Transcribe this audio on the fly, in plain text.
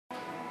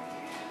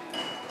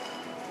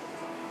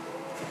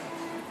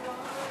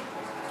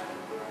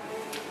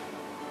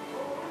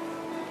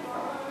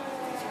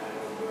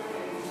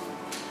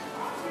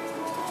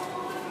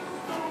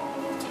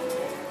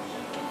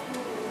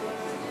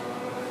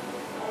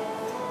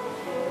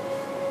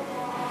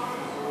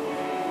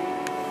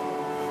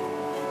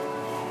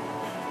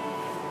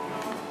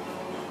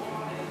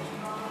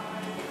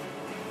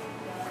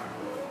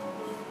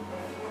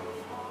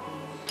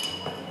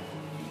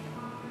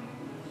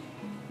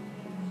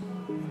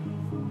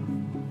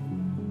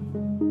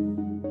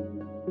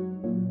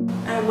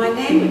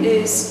name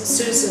is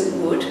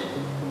Susan Wood,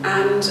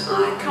 and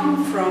I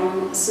come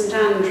from St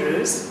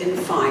Andrews in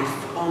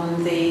Fife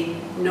on the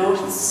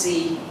North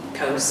Sea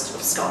coast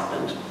of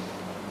Scotland.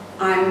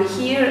 I'm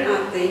here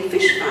at the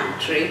fish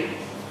factory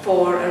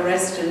for a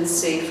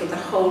residency for the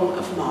whole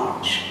of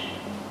March.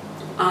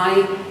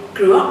 I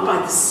grew up by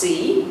the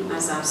sea,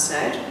 as I've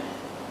said,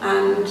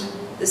 and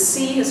the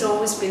sea has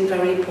always been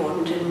very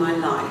important in my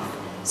life.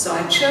 So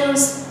I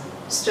chose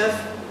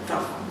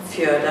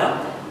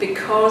Stöðvarfjördur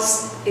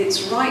because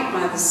it's right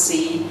by the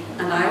sea,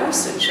 and I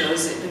also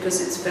chose it because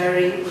it's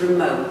very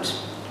remote.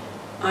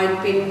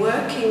 I've been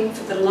working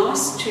for the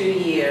last 2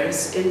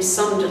 years in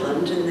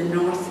Sunderland in the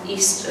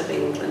northeast of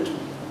England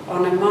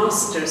on a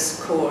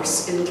master's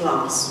course in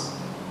glass,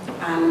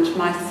 and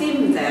my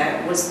theme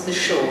there was the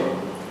shore,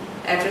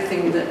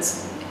 everything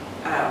that's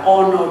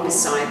on or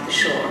beside the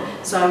shore.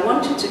 So I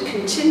wanted to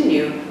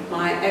continue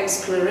my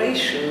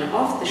exploration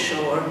of the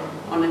shore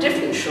on a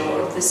different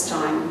shore, this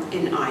time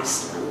in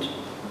Iceland.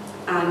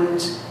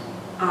 And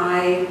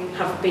I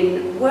have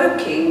been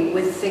working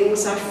with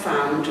things I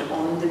found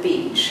on the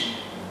beach.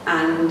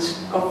 And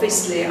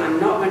obviously I'm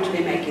not going to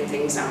be making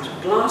things out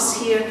of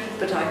glass here,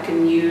 but I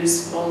can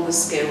use all the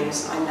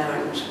skills I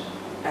learned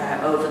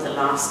over the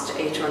last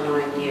 8 or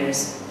 9 years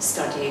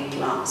studying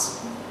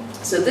glass.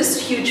 So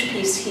this huge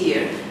piece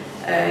here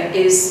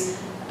is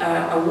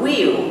a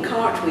wheel,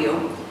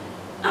 cartwheel,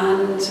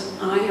 and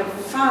I have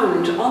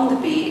found on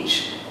the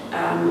beach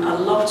a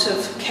lot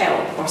of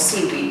kelp or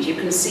seaweed. You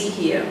can see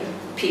here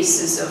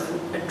pieces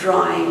of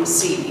drying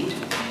seaweed.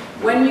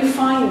 When you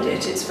find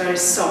it, it's very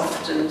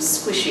soft and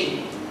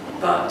squishy,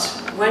 but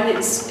when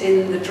it's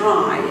in the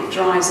dry, it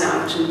dries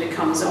out and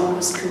becomes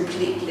almost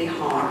completely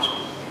hard.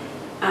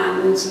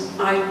 And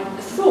I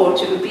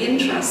thought it would be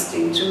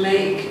interesting to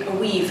make a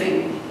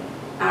weaving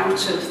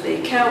out of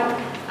the kelp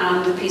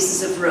and the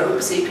pieces of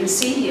rope. So you can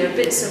see here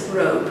bits of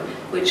rope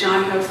which I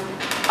have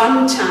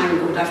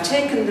untangled. I've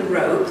taken the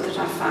rope that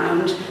I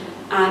found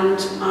and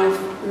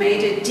I've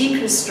made it,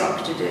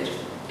 deconstructed it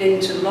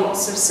into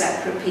lots of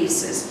separate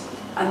pieces.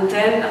 And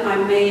then I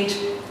made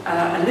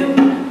a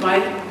loop by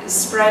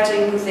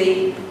spreading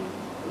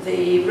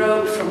the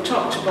rope from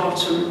top to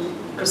bottom,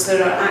 because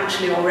there are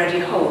actually already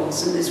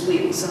holes in this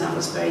wheel, so that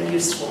was very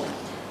useful.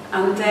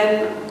 And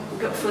then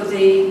for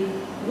the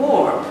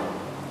warp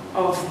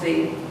of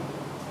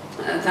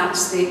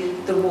that's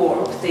the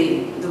warp,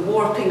 the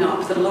warping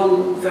up, the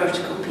long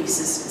vertical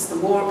pieces is the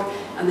warp,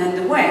 and then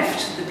the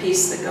weft, the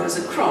piece that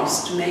goes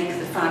across to make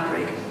the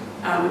fabric.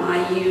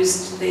 I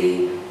used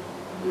the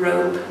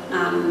rope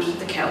and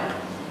the kelp,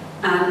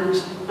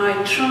 and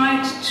I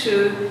tried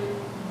to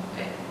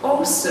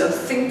also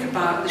think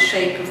about the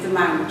shape of the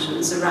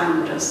mountains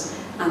around us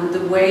and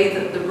the way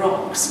that the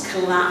rocks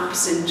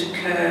collapse into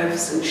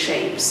curves and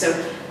shapes. So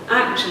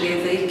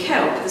actually the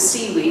kelp, the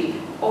seaweed,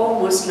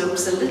 almost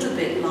looks a little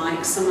bit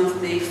like some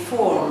of the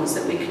forms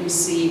that we can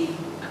see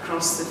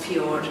across the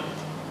fjord,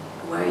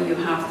 where you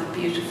have the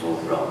beautiful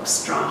rock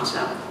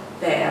strata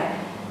there.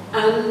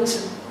 And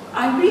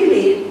I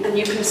really, and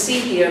you can see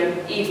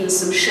here even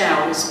some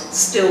shells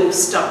still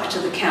stuck to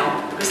the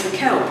kelp, because the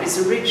kelp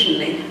is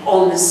originally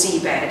on the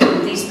seabed,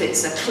 and these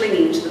bits are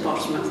clinging to the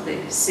bottom of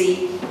the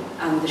sea,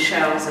 and the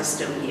shells are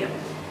still here.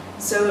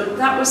 So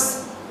that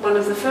was one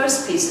of the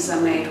first pieces I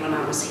made when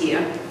I was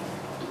here,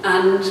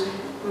 and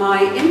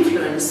my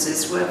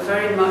influences were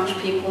very much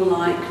people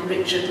like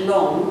Richard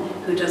Long,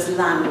 who does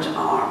land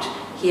art.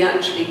 He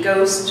actually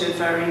goes to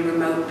very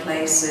remote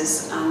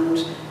places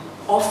and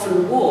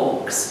often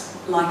walks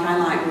like I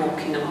like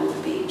walking along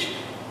the beach.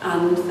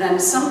 And then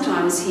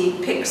sometimes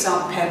he picks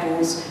up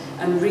pebbles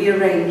and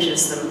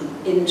rearranges them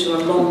into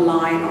a long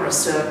line or a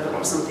circle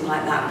or something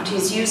like that, but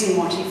he's using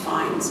what he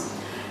finds.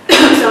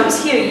 So I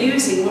was here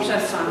using what I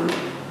found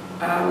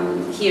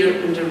here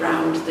and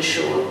around the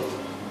shore.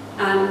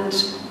 And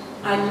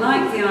I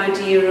like the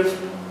idea of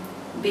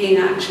being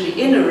actually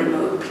in a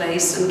remote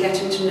place and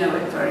getting to know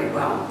it very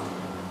well.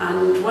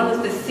 And one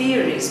of the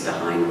theories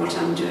behind what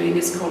I'm doing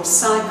is called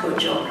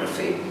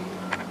psychogeography,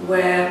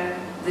 where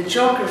the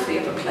geography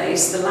of a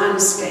place, the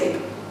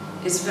landscape,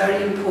 is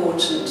very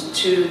important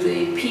to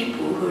the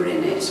people who are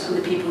in it and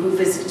the people who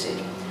visit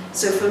it.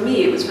 So for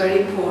me it was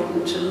very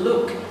important to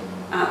look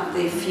at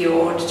the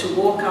fjord, to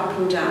walk up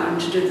and down,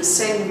 to do the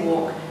same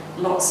walk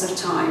lots of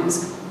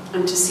times,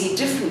 and to see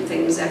different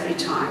things every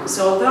time.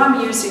 So although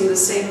I'm using the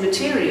same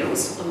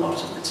materials a lot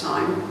of the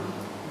time,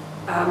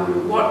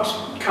 what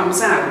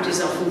comes out is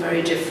often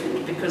very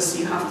different, because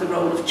you have the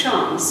role of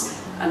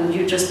chance, and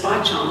you just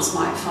by chance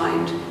might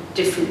find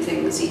different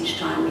things each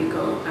time you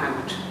go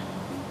out.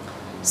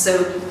 So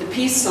the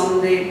piece on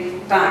the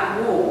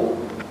back wall,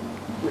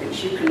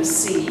 which you can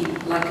see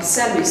like a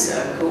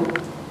semicircle,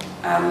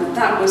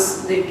 that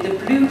was the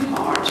blue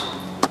part,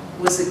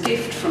 was a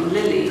gift from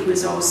Lily, who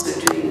is also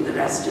doing the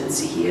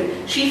residency here.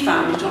 She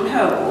found it on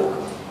her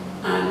walk,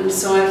 and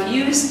so I've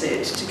used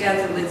it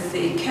together with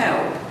the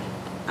kelp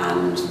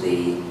and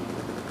the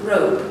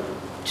rope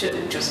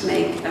to just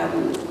make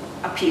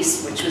a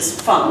piece which was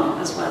fun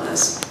as well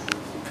as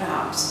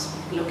perhaps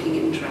looking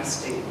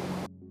interesting.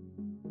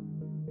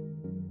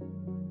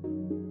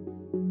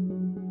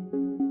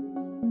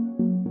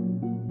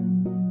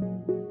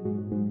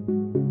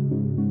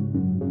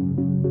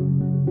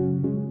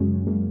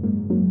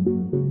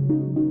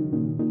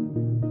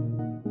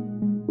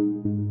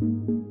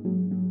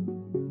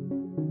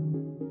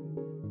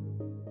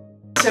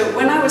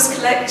 was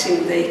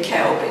collecting the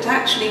kelp, it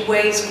actually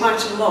weighs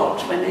quite a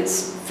lot when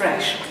it's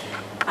fresh.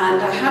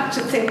 And I had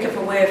to think of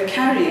a way of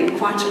carrying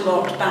quite a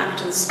lot back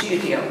to the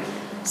studio.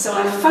 So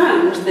I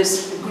found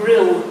this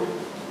grill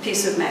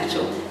piece of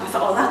metal. I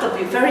thought, oh, that'll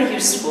be very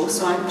useful.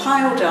 So I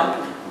piled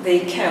up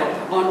the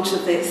kelp onto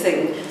the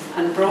thing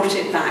and brought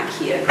it back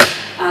here.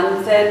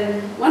 And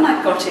then when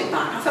I got it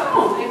back, I thought,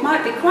 oh, it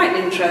might be quite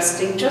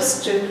interesting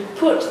just to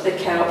put the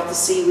kelp, the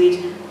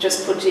seaweed,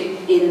 just put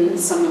it in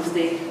some of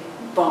the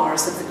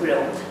bars of the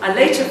grill. I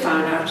later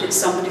found out it's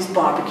somebody's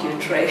barbecue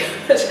tray,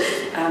 but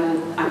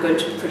I'm going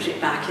to put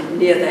it back in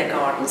near their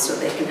garden so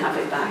they can have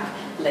it back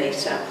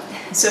later.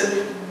 So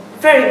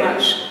very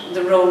much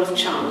the role of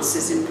chance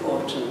is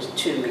important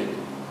to me.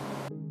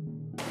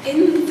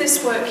 In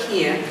this work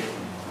here,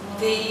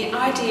 the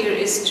idea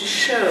is to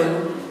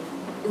show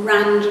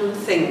random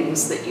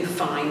things that you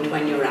find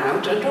when you're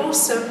out, and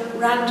also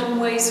random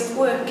ways of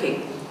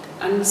working.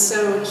 And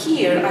so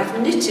here I've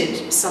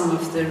knitted some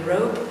of the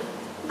rope,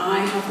 I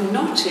have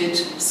knotted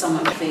some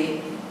of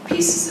the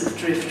pieces of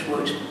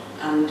driftwood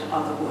and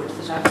other wood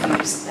that I've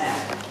used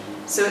there.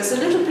 So it's a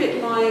little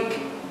bit like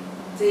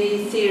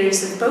the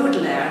theories of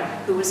Baudelaire,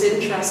 who was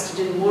interested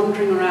in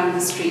wandering around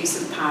the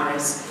streets of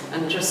Paris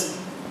and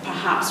just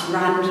perhaps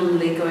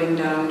randomly going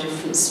down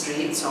different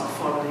streets or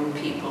following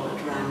people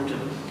at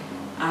random.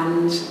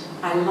 And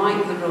I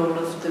like the role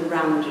of the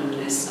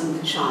randomness and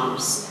the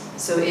chance.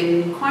 So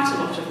in quite a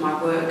lot of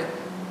my work,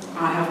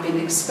 I have been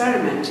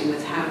experimenting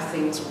with how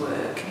things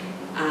work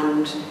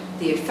and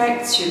the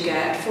effects you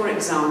get, for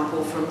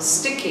example, from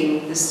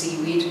sticking the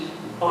seaweed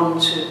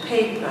onto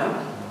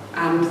paper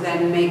and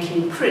then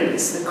making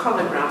prints, the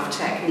colograph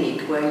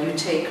technique, where you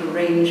take a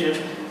range of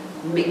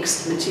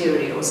mixed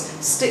materials,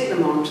 stick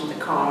them onto the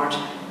card,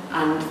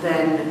 and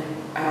then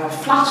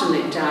flatten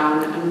it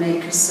down and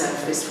make a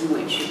surface from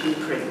which you can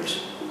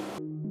print.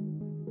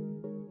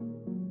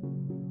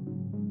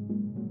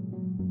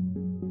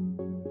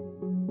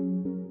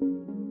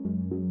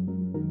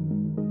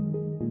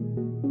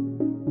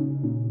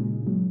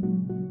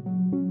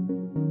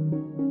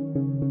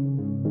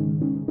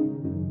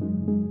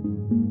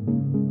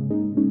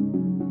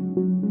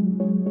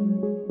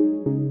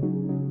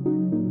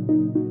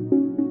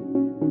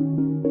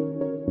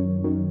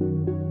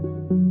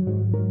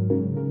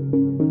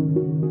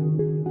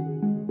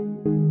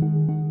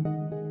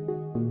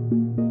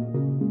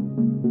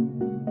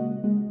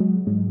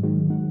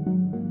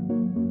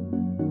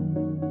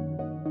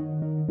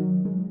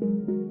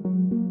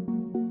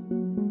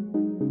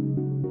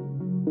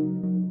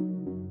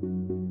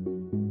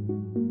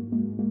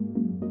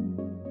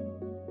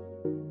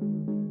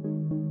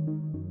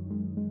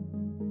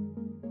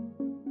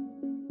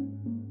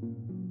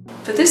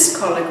 For this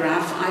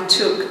colograph, I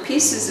took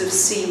pieces of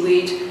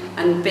seaweed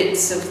and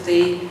bits of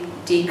the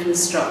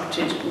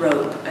deconstructed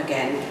rope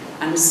again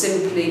and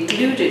simply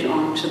glued it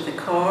onto the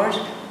card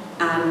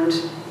and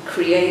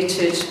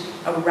created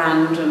a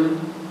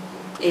random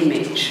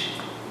image.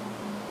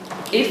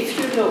 If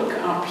you look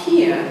up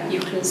here, you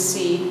can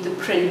see the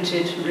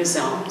printed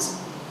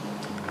results.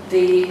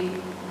 The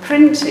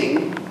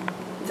printing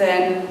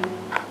then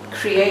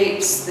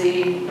creates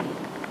the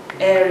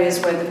areas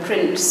where the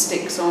print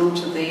sticks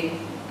onto the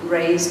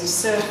raised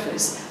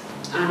surface,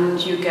 and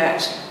you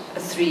get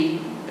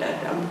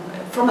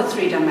from a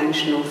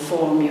three-dimensional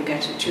form you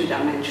get a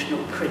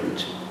two-dimensional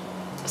print.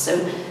 So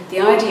the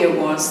idea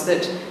was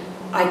that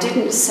I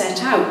didn't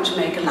set out to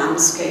make a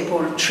landscape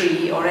or a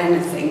tree or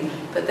anything,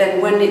 but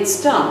then when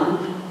it's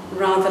done,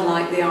 rather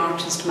like the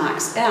artist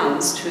Max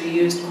Ernst, who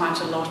used quite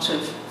a lot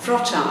of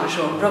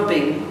frottage or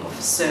rubbing of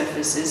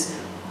surfaces,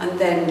 and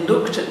then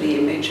looked at the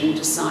image and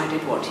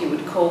decided what he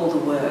would call the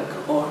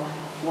work or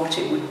what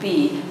it would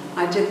be,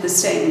 I did the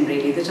same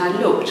really, that I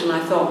looked and I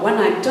thought when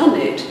I'd done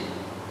it,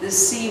 the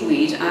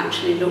seaweed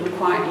actually looked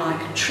quite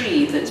like a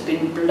tree that's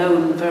been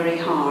blown very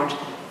hard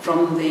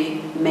from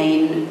the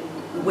main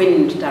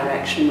wind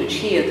direction, which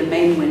here the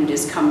main wind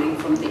is coming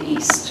from the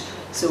east.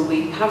 So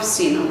we have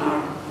seen on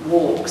our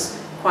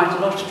walks quite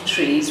a lot of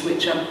trees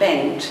which are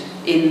bent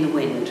in the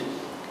wind.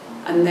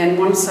 And then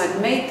once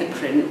I'd made the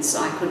prints,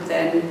 I could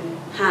then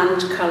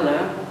hand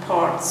colour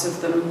parts of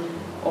them,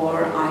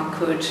 or I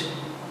could,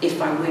 if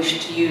I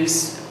wished, to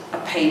use a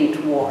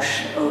paint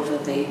wash over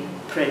the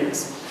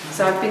prints.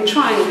 So I've been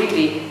trying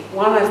really,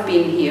 while I've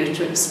been here,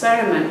 to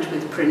experiment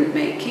with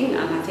printmaking,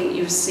 and I think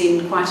you've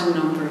seen quite a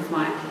number of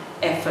my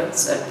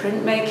efforts at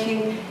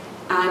printmaking,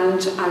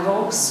 and I've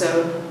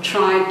also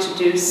tried to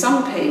do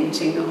some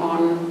painting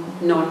on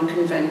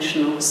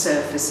non-conventional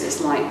surfaces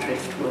like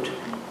driftwood.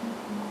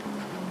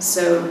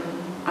 So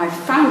I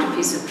found a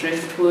piece of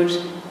driftwood,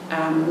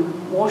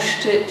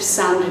 washed it,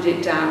 sanded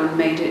it down,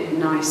 made it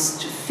nice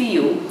to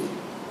feel,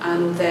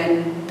 and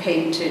then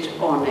painted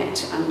on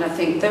it. And I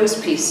think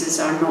those pieces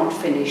are not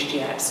finished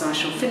yet, so I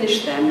shall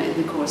finish them in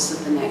the course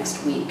of the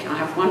next week. I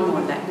have one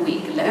more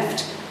week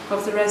left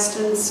of the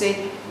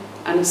residency,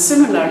 and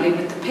similarly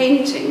with the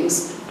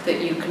paintings that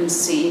you can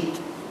see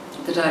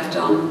that I've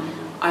done,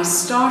 I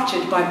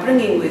started by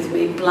bringing with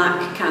me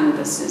black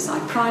canvases. I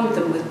primed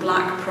them with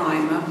black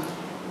primer,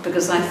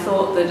 because I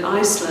thought that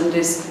Iceland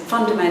is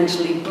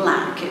fundamentally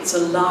black. It's a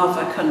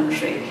lava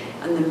country,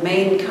 and the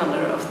main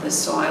colour of the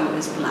soil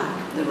is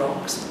black, the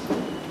rocks.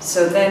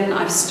 So then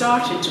I've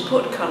started to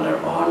put colour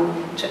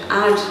on to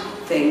add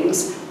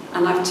things,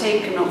 and I've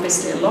taken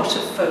obviously a lot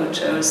of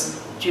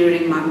photos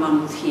during my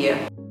month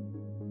here.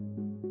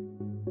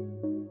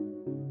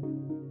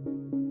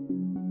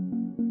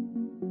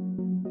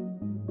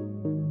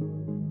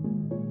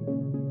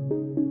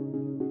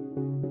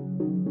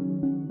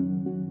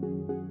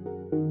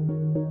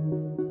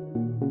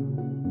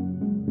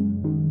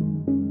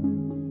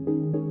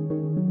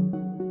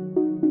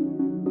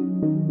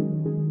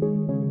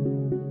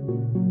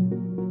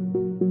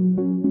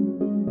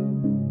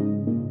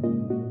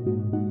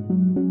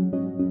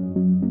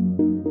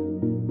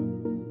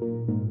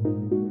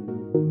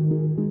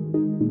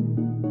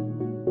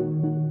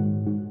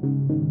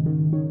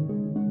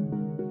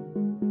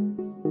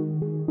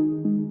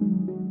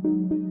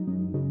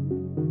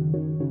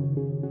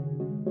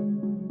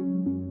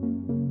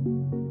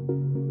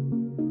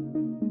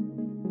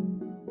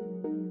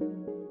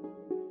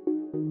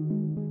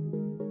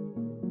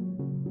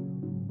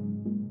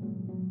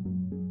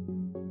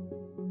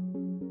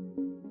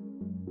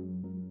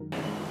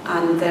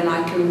 And then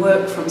I can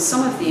work from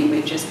some of the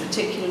images,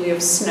 particularly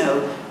of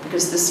snow,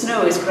 because the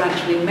snow is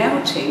gradually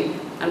melting,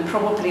 and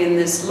probably in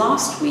this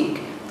last week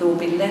there will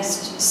be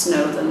less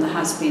snow than there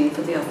has been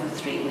for the other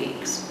 3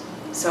 weeks.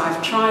 So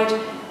I've tried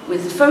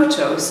with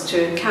photos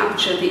to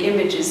capture the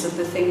images of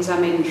the things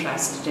I'm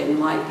interested in,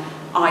 like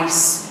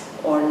ice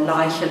or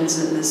lichens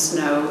in the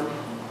snow,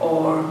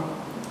 or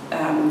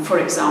for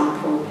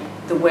example,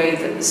 the way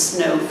that the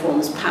snow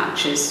forms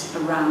patches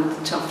around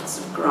the tufts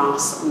of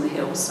grass on the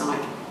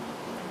hillside.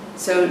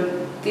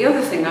 So the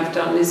other thing I've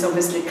done is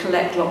obviously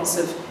collect lots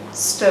of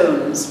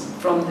stones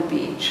from the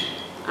beach,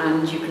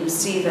 and you can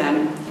see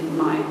them in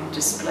my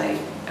display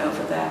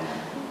over there.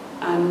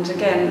 And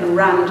again, a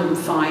random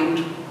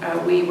find.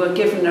 We were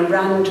given a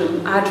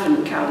random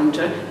advent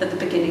calendar at the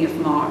beginning of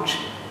March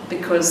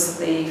because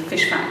the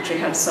fish factory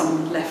had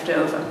some left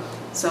over.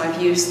 So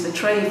I've used the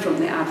tray from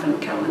the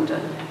advent calendar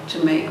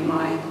to make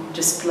my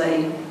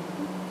display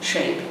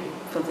shape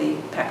for the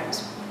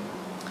pebbles.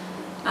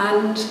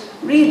 And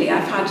really,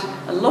 I've had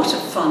a lot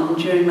of fun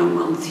during my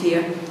month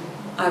here.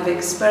 I've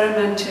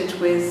experimented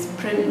with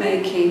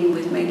printmaking,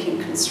 with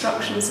making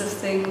constructions of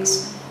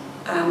things,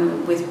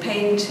 with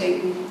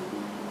painting,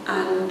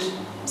 and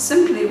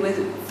simply with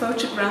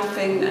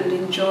photographing and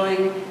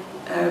enjoying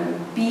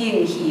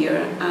being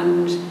here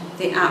and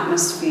the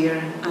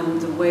atmosphere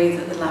and the way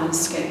that the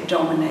landscape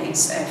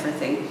dominates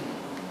everything.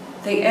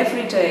 I think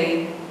every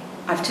day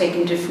I've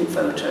taken different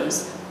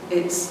photos.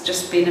 It's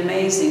just been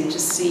amazing to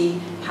see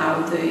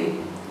how the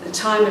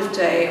time of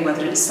day,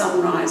 whether it's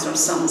sunrise or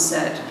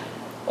sunset,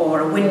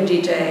 or a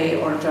windy day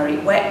or a very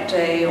wet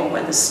day, or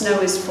where the snow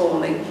is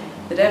falling,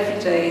 that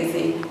every day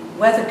the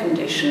weather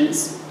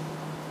conditions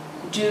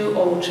do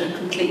alter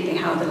completely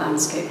how the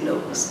landscape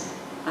looks.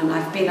 And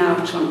I've been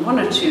out on 1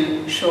 or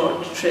 2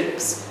 short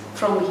trips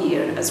from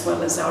here, as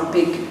well as our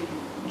big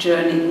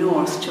journey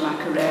north to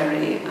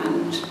Akureyri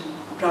and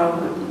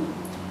Rauhun,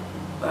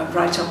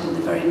 right up in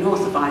the very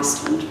north of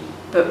Iceland.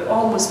 But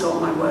almost all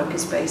my work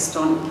is based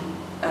on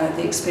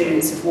the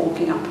experience of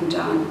walking up and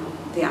down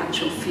the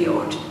actual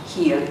fjord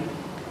here.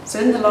 So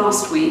in the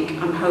last week,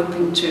 I'm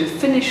hoping to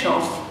finish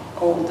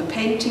off all the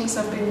paintings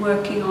I've been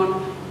working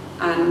on,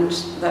 and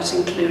that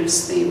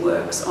includes the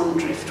works on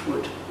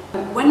driftwood.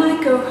 When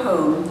I go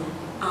home,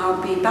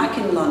 I'll be back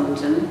in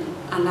London,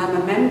 and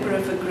I'm a member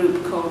of a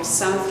group called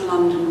South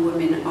London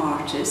Women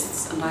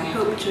Artists, and I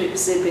hope to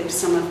exhibit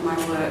some of my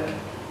work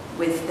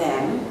with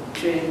them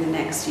during the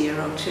next year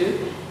or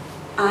 2.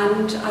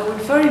 And I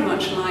would very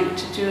much like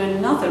to do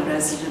another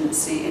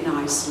residency in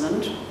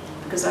Iceland,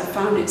 because I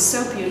found it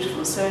so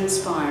beautiful, so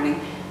inspiring,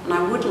 and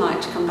I would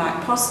like to come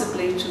back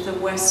possibly to the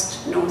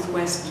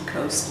northwest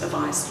coast of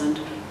Iceland.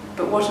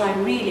 But what I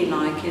really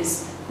like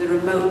is the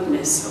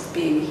remoteness of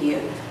being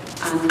here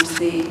and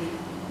the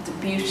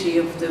beauty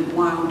of the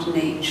wild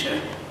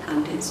nature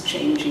and its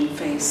changing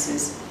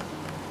faces.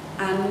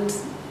 And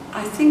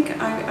I think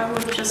I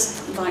would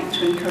just like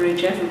to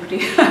encourage everybody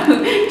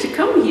to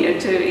come here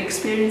to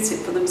experience it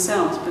for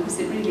themselves, because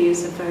it really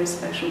is a very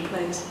special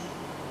place.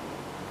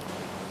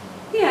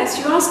 Yes,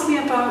 you asked me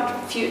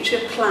about future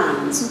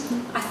plans.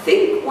 I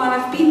think while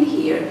I've been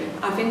here,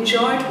 I've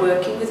enjoyed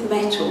working with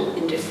metal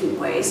in different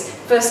ways.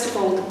 First of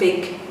all, the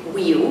big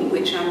wheel,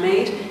 which I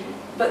made,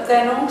 but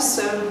then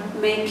also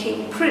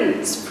making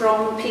prints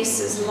from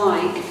pieces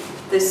like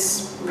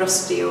this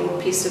rusty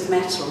old piece of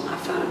metal I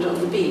found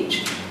on the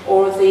beach,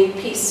 or the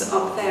piece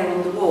up there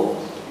on the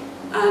wall.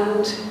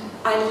 And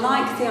I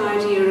like the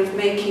idea of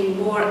making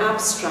more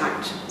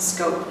abstract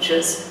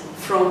sculptures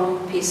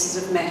from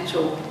pieces of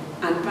metal,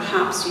 and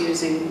perhaps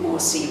using more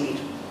seaweed.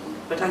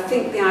 But I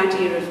think the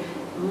idea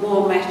of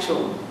more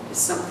metal is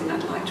something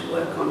I'd like to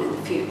work on in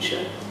the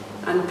future,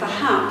 and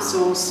perhaps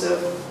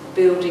also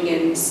building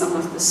in some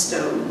of the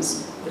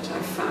stones that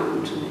I've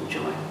found and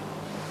enjoy.